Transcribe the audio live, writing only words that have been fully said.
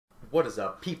What is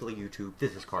up, people of YouTube?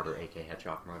 This is Carter, aka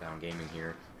Headshot from MowDownGaming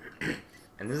here.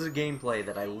 And this is a gameplay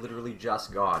that I literally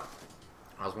just got.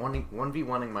 I was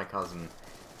 1v1ing my cousin,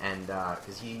 and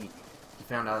because he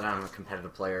found out that I'm a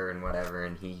competitive player and whatever,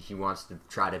 and he wants to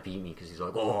try to beat me because he's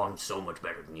like, oh, I'm so much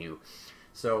better than you.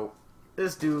 So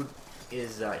this dude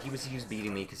is he was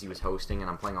beating me because he was hosting, and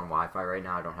I'm playing on Wi-Fi right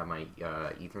now. I don't have my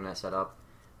Ethernet set up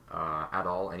at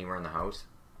all anywhere in the house.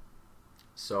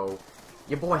 So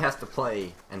your boy has to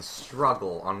play and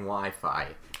struggle on Wi-Fi,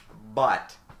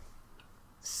 but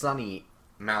Sunny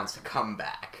mounts a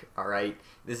comeback, alright?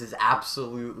 This is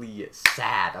absolutely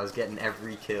sad. I was getting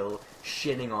every kill,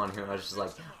 shitting on him. I was just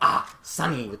like,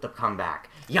 Sunny with the comeback.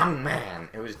 Young man!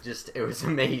 It was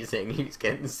amazing. He was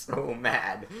getting so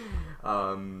mad.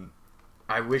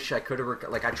 I wish I could have,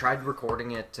 I tried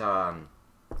recording it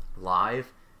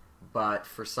live, but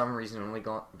for some reason I only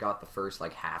got the first,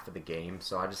 half of the game,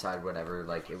 so I decided whatever,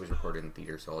 it was recorded in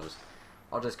theater, so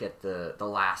I'll just get the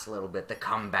last little bit, the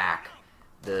comeback,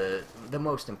 the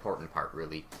most important part,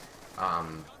 really.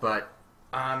 But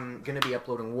I'm gonna be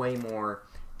uploading way more.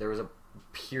 There was a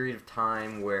period of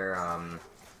time where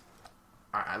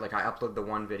I uploaded the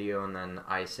one video and then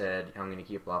I said I'm gonna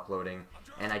keep uploading,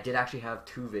 and I did actually have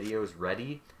 2 videos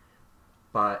ready,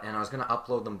 and I was gonna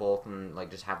upload them both and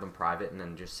just have them private and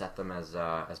then just set them as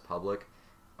public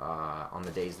on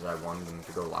the days that I wanted them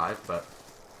to go live. But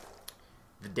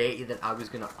the day that I was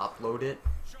gonna upload it,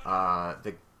 our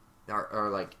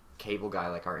cable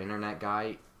guy, our internet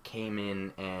guy, came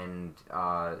in and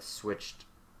switched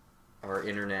our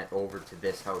internet over to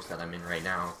this house that I'm in right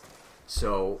now.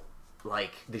 So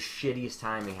the shittiest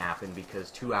timing happened because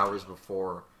 2 hours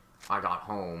before I got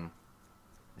home,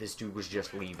 this dude was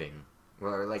just leaving.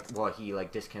 Well, he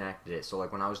disconnected it. So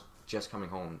when I was just coming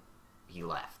home, he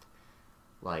left.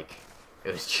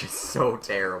 It was just so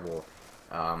terrible.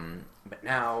 But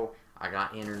now I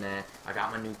got internet. I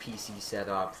got my new PC set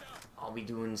up. I'll be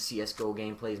doing CS:GO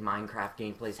gameplays, Minecraft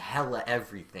gameplays, hella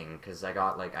everything. Cause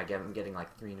I'm getting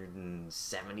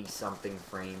 370 something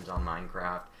frames on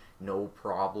Minecraft, no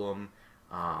problem.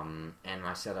 And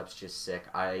my setup's just sick.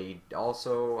 I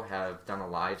also have done a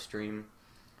live stream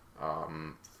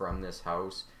from this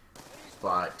house,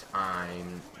 but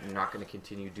I'm not going to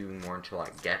continue doing more until I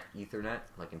get Ethernet,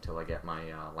 until I get my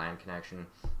LAN connection,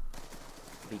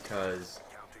 because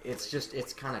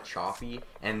it's kind of choppy,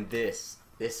 and this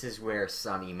is where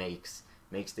Sunny makes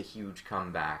the huge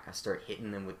comeback. I start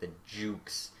hitting them with the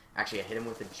jukes. Actually, I hit him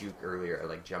with a juke earlier.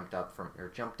 I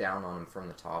jumped down on him from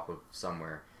the top of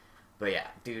somewhere. But yeah,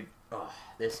 dude,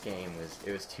 this game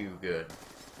was too good.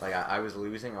 I was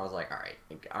losing. I was like, all right,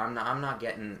 I'm not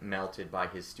getting melted by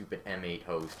his stupid M8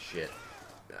 host shit.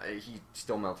 He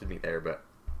still melted me there, but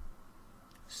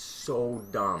so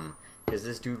dumb. Because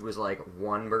this dude was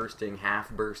one bursting,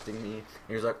 half bursting me. And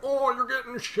he was like, oh, you're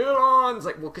getting shit on. It's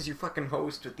well, because you're fucking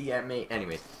host with the M8.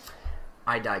 Anyways,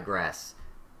 I digress.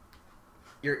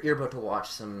 You're about to watch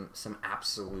some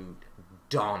absolute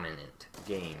dominant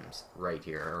games right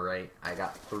here, alright? I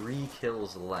got 3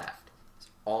 kills left.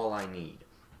 That's all I need.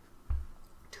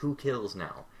 2 kills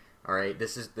now. Alright,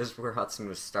 this is where Hudson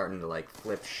was starting to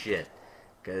flip shit.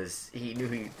 Because he knew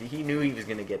he was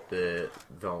gonna get the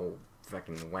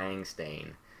fucking Wang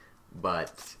stain.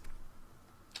 But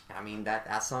I mean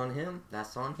that's on him.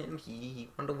 That's on him. He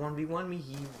wanted to 1v1 me.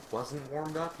 He wasn't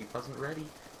warmed up. He wasn't ready.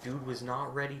 Dude was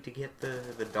not ready to get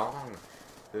the dong.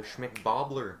 The schmick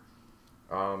bobbler.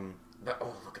 Oh,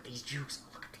 look at these jukes.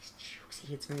 Look at these jukes. He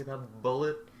hits me with a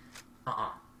bullet.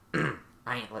 I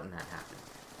ain't letting that happen.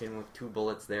 Hit him with 2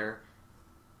 bullets there.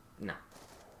 No.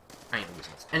 I ain't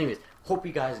losing this. Anyways, hope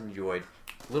you guys enjoyed.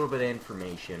 A little bit of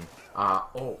information.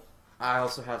 Oh, I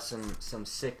also have some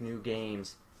sick new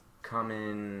games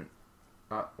coming.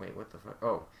 Wait, what the fuck?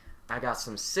 Oh, I got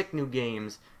some sick new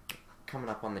games coming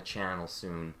up on the channel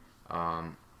soon.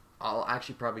 I'll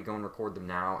actually probably go and record them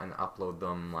now and upload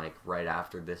them right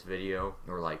after this video,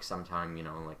 or sometime,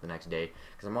 the next day,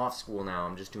 because I'm off school now.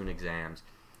 I'm just doing exams.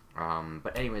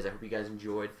 But anyways, I hope you guys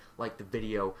enjoyed. Like the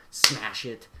video, smash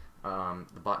it.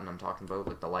 The button I'm talking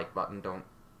about, the like button. Don't.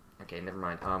 Okay, never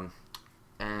mind.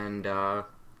 And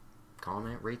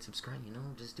comment, rate, subscribe.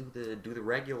 Just do the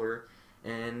regular,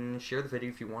 and share the video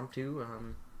if you want to.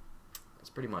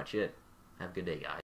 That's pretty much it. Have a good day, guys.